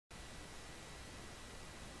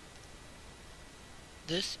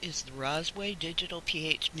This is the Rozway digital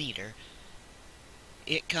pH meter.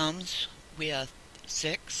 It comes with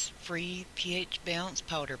 6 free pH balance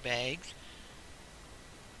powder bags,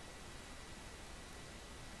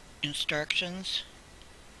 instructions,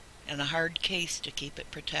 and a hard case to keep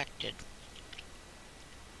it protected.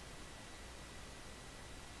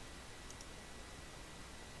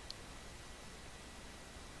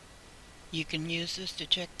 You can use this to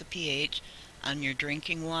check the pH on your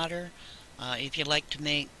drinking water. If you like to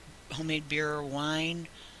make homemade beer or wine,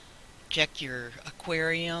 check your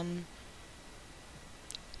aquarium,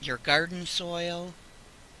 your garden soil.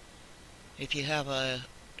 If you have a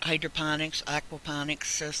hydroponics, aquaponics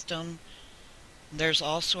system, there's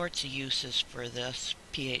all sorts of uses for this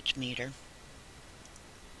pH meter.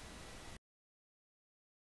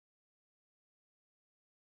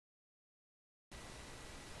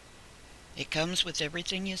 It comes with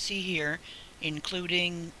everything you see here,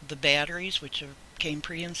 including the batteries, which came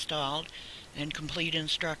pre-installed, and complete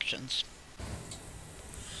instructions.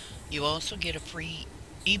 You also get a free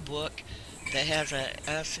ebook that has a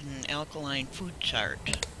acid and alkaline food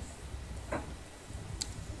chart.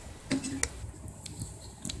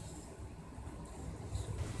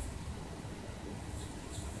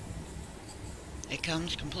 It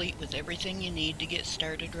comes complete with everything you need to get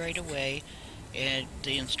started right away, and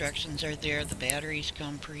the instructions are there. The batteries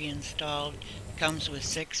come pre-installed. It comes with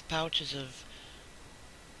 6 pouches of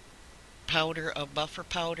buffer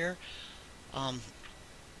powder.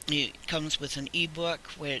 It comes with an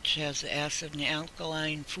ebook which has the acid and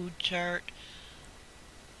alkaline food chart.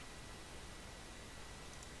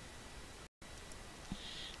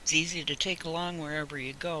 It's easy to take along wherever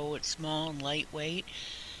you go. It's small and lightweight.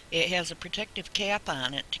 It has a protective cap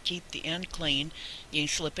on it to keep the end clean. You can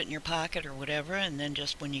slip it in your pocket or whatever, and then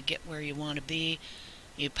just when you get where you want to be,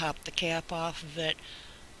 you pop the cap off of it,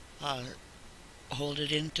 hold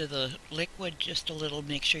it into the liquid just a little,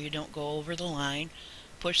 make sure you don't go over the line,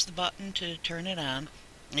 push the button to turn it on.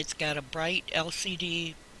 It's got a bright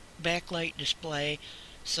LCD backlight display,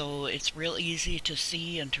 so it's real easy to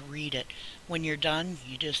see and to read it. When you're done,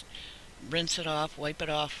 you just rinse it off, wipe it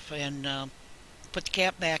off, and put the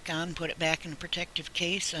cap back on, put it back in a protective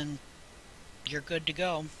case, and you're good to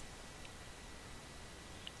go.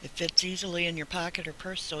 It fits easily in your pocket or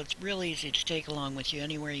purse, so it's real easy to take along with you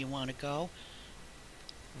anywhere you want to go.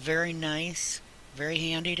 Very nice, very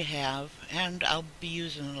handy to have, and I'll be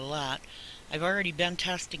using it a lot. I've already been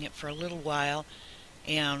testing it for a little while,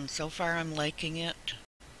 and so far I'm liking it.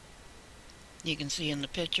 You can see in the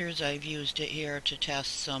pictures I've used it here to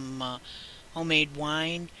test some homemade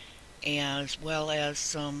wine, as well as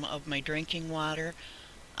some of my drinking water.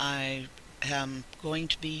 I am going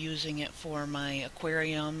to be using it for my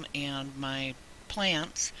aquarium and my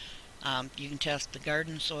plants. You can test the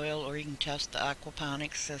garden soil, or you can test the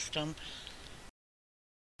aquaponics system.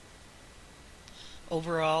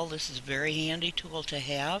 Overall, this is a very handy tool to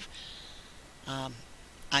have.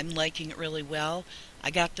 I'm liking it really well. I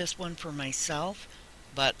got this one for myself,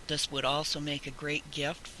 but this would also make a great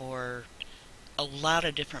gift for a lot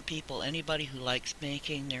of different people. Anybody who likes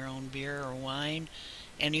making their own beer or wine,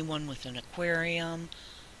 anyone with an aquarium,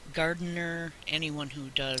 gardener, anyone who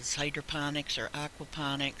does hydroponics or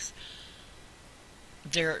aquaponics.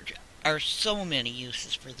 There are so many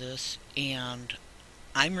uses for this, and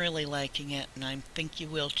I'm really liking it, and I think you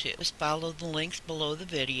will too. Just follow the links below the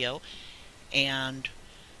video, and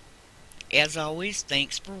as always,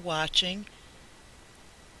 thanks for watching.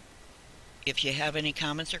 If you have any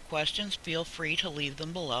comments or questions, feel free to leave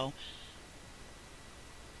them below.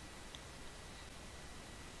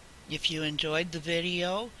 If you enjoyed the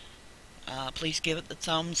video, please give it the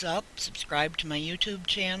thumbs up. Subscribe to my YouTube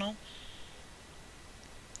channel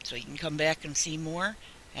so you can come back and see more.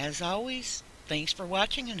 As always, thanks for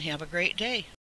watching and have a great day.